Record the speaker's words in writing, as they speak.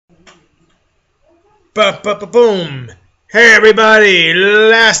Boom! Hey everybody,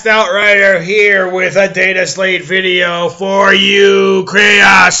 Last Outrider here with a Dataslate video for you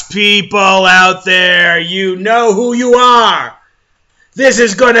Chaos people out there. You know who you are. This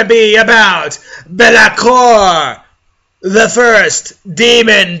is gonna be about LAKOR, the first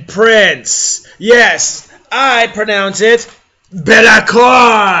Demon Prince. Yes, I pronounce it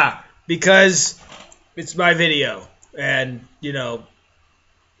LAKOR because it's my video and, you know,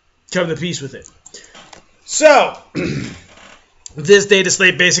 come to peace with it. So, this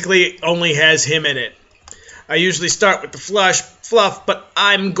Dataslate basically only has him in it. I usually start with the fluff, but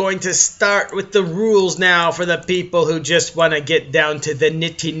I'm going to start with the rules now for the people who just want to get down to the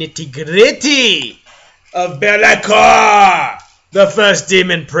nitty gritty of LAKOR, the first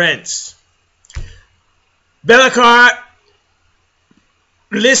Demon Prince. LAKOR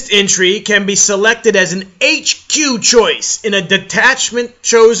list entry can be selected as an HQ choice in a detachment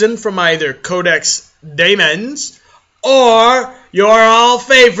chosen from either Codex Daemons or your all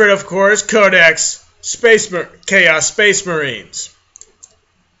favorite, of course, Codex Chaos Space Marines.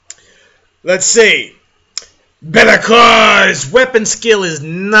 Let's see. LAKOR's weapon skill is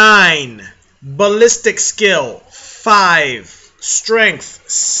 9, ballistic skill 5, strength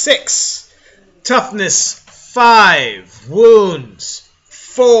 6, toughness 5, wounds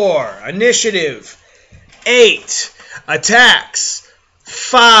 4, initiative 8, attacks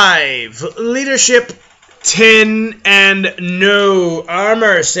 5, leadership 10, and no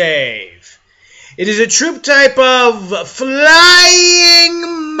armor save. It is a troop type of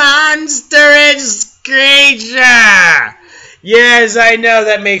flying monstrous creature. Yes, I know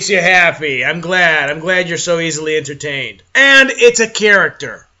that makes you happy. I'm glad you're so easily entertained. And it's a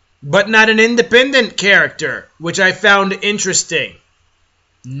character, but not an independent character, which I found interesting.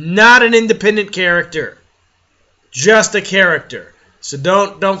 Not an independent character, just a character. So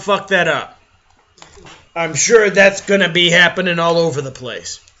don't fuck that up. I'm sure that's gonna be happening all over the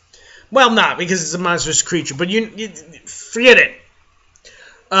place. Well, not because it's a monstrous creature, but you forget it.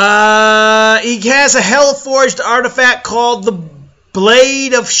 He has a hell-forged artifact called the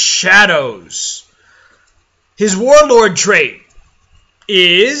Blade of Shadows. His warlord trait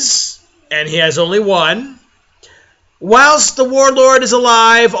is, and he has only one, whilst the warlord is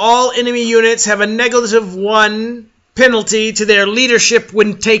alive, all enemy units have a -1 penalty to their leadership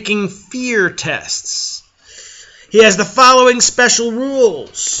when taking fear tests. He has the following special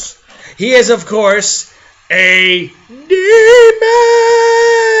rules. He is, of course, a demon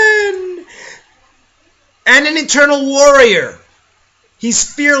and an eternal warrior. He's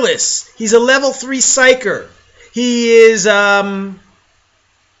fearless. He's a level 3 psyker. He is,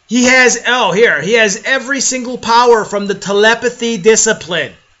 he has every single power from the telepathy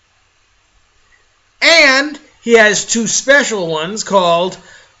discipline. And he has 2 special ones called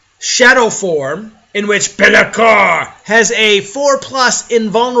Shadow Form, in which LAKOR has a 4+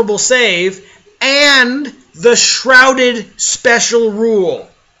 invulnerable save, and the Shrouded special rule.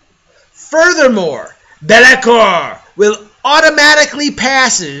 Furthermore, LAKOR will automatically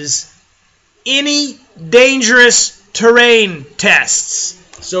passes any dangerous terrain tests.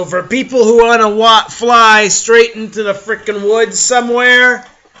 So for people who want to fly straight into the frickin' woods somewhere,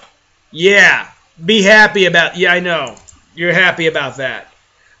 yeah. Be happy about... Yeah, I know. You're happy about that.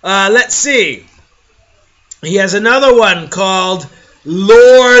 Let's see. He has another one called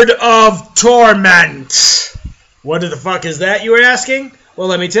Lord of Torment. What the fuck is that, you were asking? Well,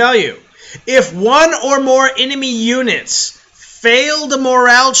 let me tell you. If one or more enemy units failed a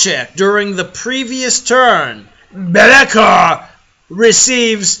morale check during the previous turn, LAKOR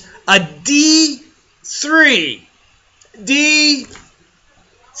receives a D3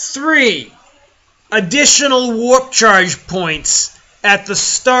 additional warp charge points at the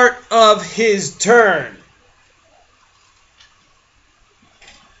start of his turn.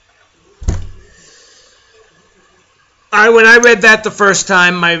 When I read that the first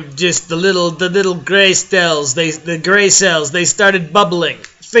time, the little gray cells, they started bubbling.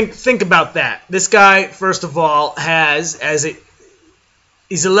 Think about that. This guy, first of all, he's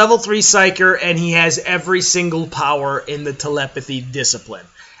a level 3 psyker, and he has every single power in the telepathy discipline.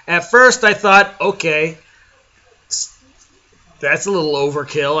 At first, I thought, okay, that's a little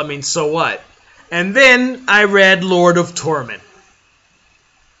overkill. I mean, so what? And then I read Lord of Torment.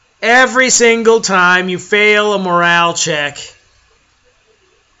 Every single time you fail a morale check,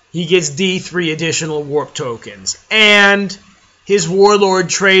 he gets D3 additional warp tokens. And his warlord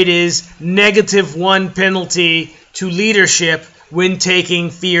trait is -1 penalty to leadership when taking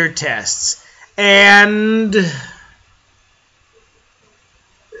fear tests. And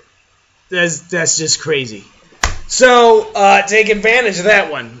that's just crazy. So, take advantage of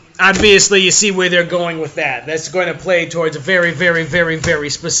that one. Obviously, you see where they're going with that. That's going to play towards a very, very, very, very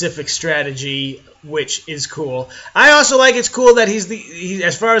specific strategy, which is cool. I also like it's cool that he's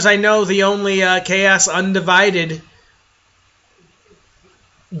as far as I know, the only Chaos Undivided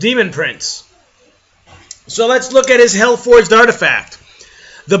Demon Prince. So let's look at his Hellforged artifact.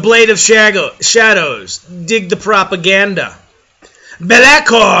 The Blade of Shadows. Dig the propaganda.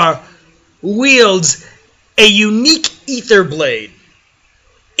 LAKOR wields a unique ether blade.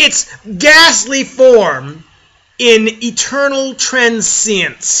 Its ghastly form in eternal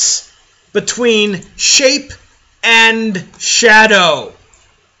transience between shape and shadow,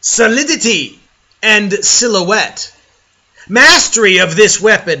 solidity and silhouette. Mastery of this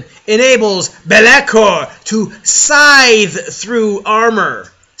weapon enables LAKOR to scythe through armor,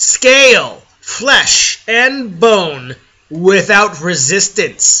 scale, flesh, and bone without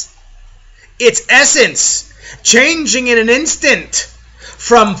resistance. Its essence, changing in an instant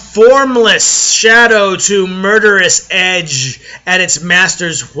from formless shadow to murderous edge at its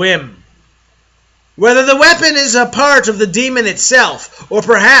master's whim. Whether the weapon is a part of the demon itself, or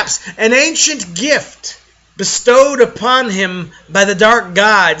perhaps an ancient gift bestowed upon him by the dark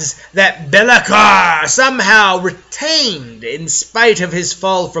gods that LAKOR somehow retained in spite of his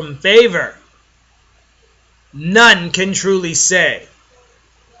fall from favor, none can truly say.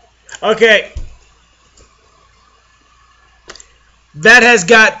 Okay. That has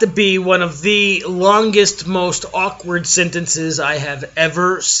got to be one of the longest, most awkward sentences I have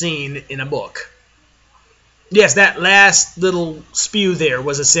ever seen in a book. Yes, that last little spew there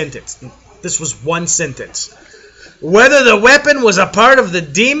was a sentence. This was one sentence. Whether the weapon was a part of the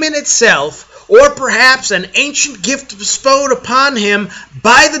demon itself, or perhaps an ancient gift bestowed upon him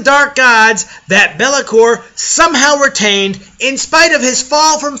by the dark gods that LAKOR somehow retained in spite of his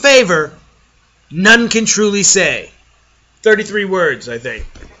fall from favor, none can truly say. 33 words, I think.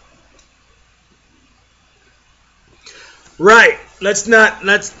 Right. Let's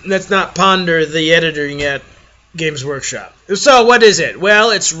not ponder the editing at Games Workshop. So what is it? Well,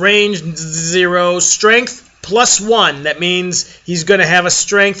 it's range 0, strength +1. That means he's going to have a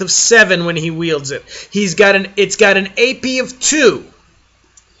strength of 7 when he wields it. It's got an AP of 2.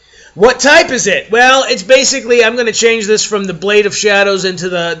 What type is it? Well, it's basically, I'm going to change this from the Blade of Shadows into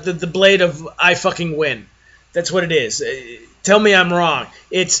the Blade of I fucking win. That's what it is. Tell me I'm wrong.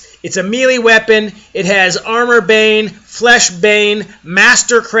 It's a melee weapon. It has armor bane, flesh bane,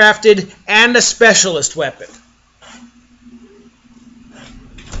 master crafted, and a specialist weapon.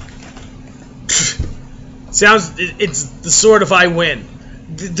 It's the sort of I win.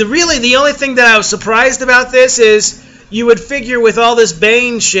 Really, the only thing that I was surprised about this is you would figure with all this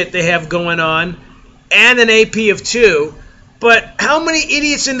bane shit they have going on and an AP of 2, but how many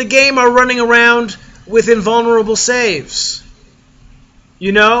idiots in the game are running around with invulnerable saves?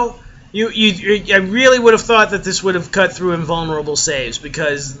 You know? I really would have thought that this would have cut through invulnerable saves,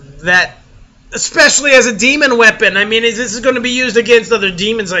 because that, especially as a demon weapon, I mean, this is going to be used against other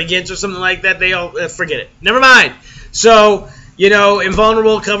demons, I guess, or something like that. They all, forget it. Never mind. So, you know,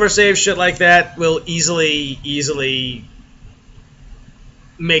 invulnerable cover save, shit like that will easily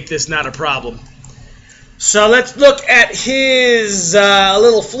make this not a problem. So let's look at his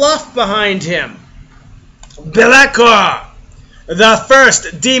little fluff behind him. LAKOR, the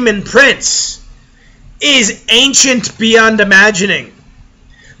first demon prince, is ancient beyond imagining.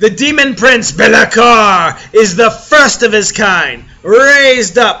 The demon prince LAKOR is the first of his kind,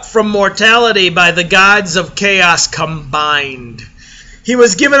 raised up from mortality by the gods of chaos combined. He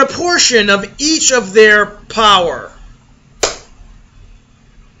was given a portion of each of their power.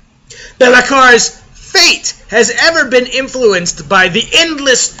 LAKOR's fate has ever been influenced by the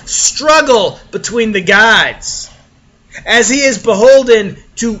endless struggle between the gods, as he is beholden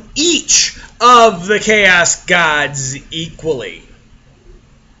to each of the chaos gods equally.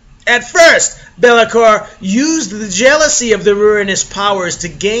 At first, LAKOR used the jealousy of the ruinous powers to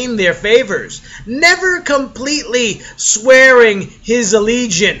gain their favors, never completely swearing his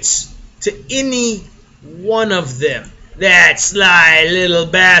allegiance to any one of them. That sly little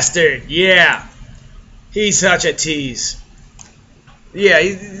bastard, yeah. He's such a tease. Yeah,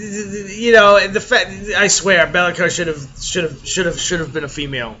 you know, the fact, I swear, LAKOR should have been a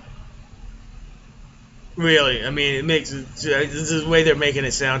female. Really, I mean, it makes it, this is the way they're making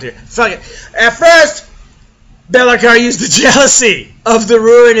it sound here. Fuck it. At first, LAKOR used the jealousy of the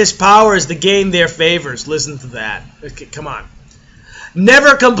ruinous powers to gain their favors. Listen to that. Okay, come on.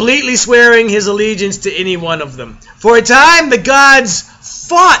 Never completely swearing his allegiance to any one of them. For a time, the gods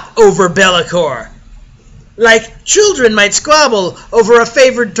fought over LAKOR, like children might squabble over a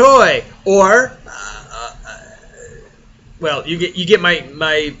favored toy, or Well, you get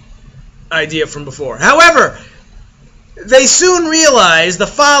my idea from before. However, they soon realized the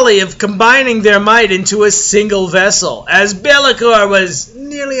folly of combining their might into a single vessel, as LAKOR was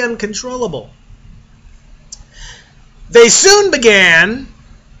nearly uncontrollable. They soon began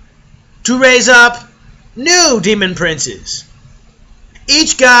to raise up new demon princes,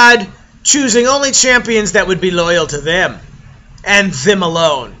 each god choosing only champions that would be loyal to them, and them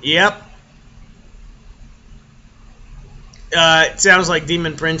alone. Yep. It sounds like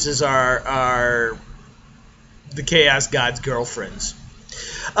demon princes are the Chaos God's girlfriends.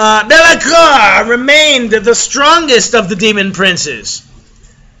 LAKOR remained the strongest of the demon princes,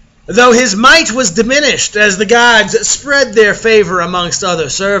 though his might was diminished as the gods spread their favor amongst other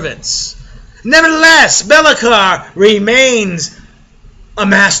servants. Nevertheless, LAKOR remains a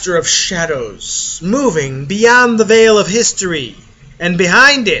master of shadows, moving beyond the veil of history, and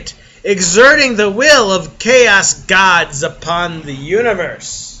behind it, exerting the will of chaos gods upon the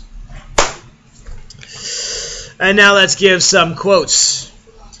universe. And now let's give some quotes.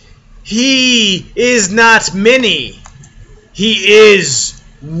 He is not many. He is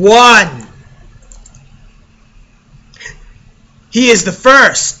one. He is the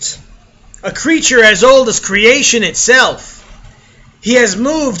first, a creature as old as creation itself. He has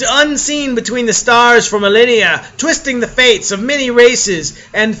moved unseen between the stars for millennia, twisting the fates of many races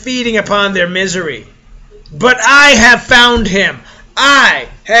and feeding upon their misery. But I have found him. I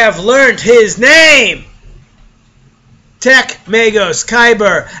have learnt his name. Tek Magos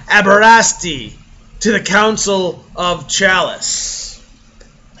Kyber Aberasti to the Council of Chalice.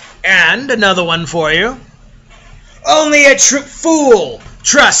 And another one for you. Only a fool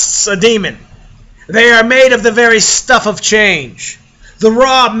trusts a demon. They are made of the very stuff of change, the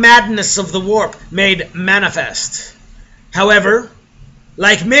raw madness of the warp made manifest. However,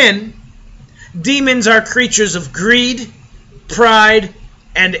 like men, demons are creatures of greed, pride,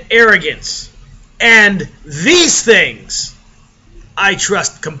 and arrogance. And these things I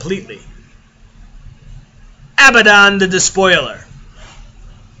trust completely. Abaddon the Despoiler.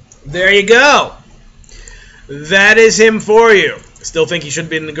 There you go. That is him for you. Still think he should have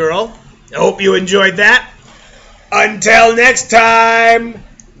been the girl? I hope you enjoyed that. Until next time,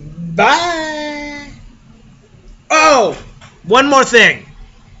 bye. Oh, one more thing.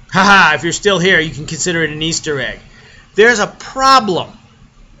 Haha, if you're still here, you can consider it an Easter egg. There's a problem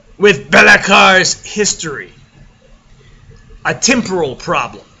with LAKOR's history. A temporal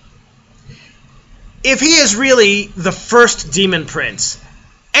problem. If he is really the first demon prince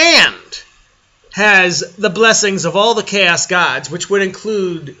and has the blessings of all the chaos gods, which would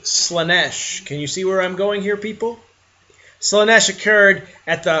include Slaanesh. Can you see where I'm going here, people? Slaanesh occurred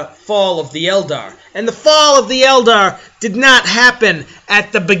at the fall of the Eldar. And the fall of the Eldar did not happen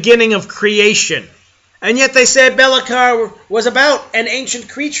at the beginning of creation. And yet they said LAKOR was about an ancient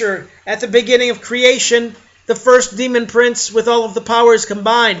creature at the beginning of creation, the first demon prince with all of the powers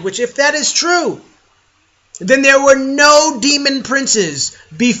combined, which if that is true, then there were no demon princes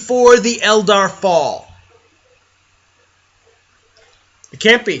before the Eldar fall. It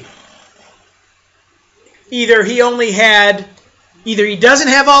can't be. Either he doesn't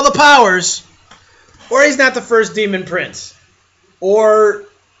have all the powers, or he's not the first demon prince. Or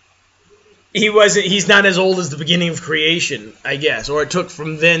he's not as old as the beginning of creation, I guess. Or it took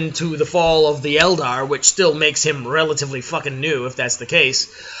from then to the fall of the Eldar, which still makes him relatively fucking new, if that's the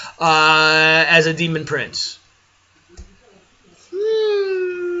case, as a demon prince.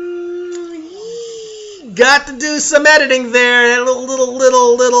 Got to do some editing there. A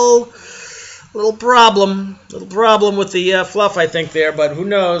little problem with the fluff, I think, there. But who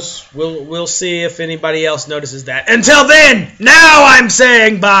knows? We'll see if anybody else notices that. Until then, now I'm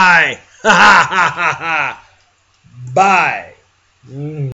saying bye. Ha ha ha ha ha. Bye.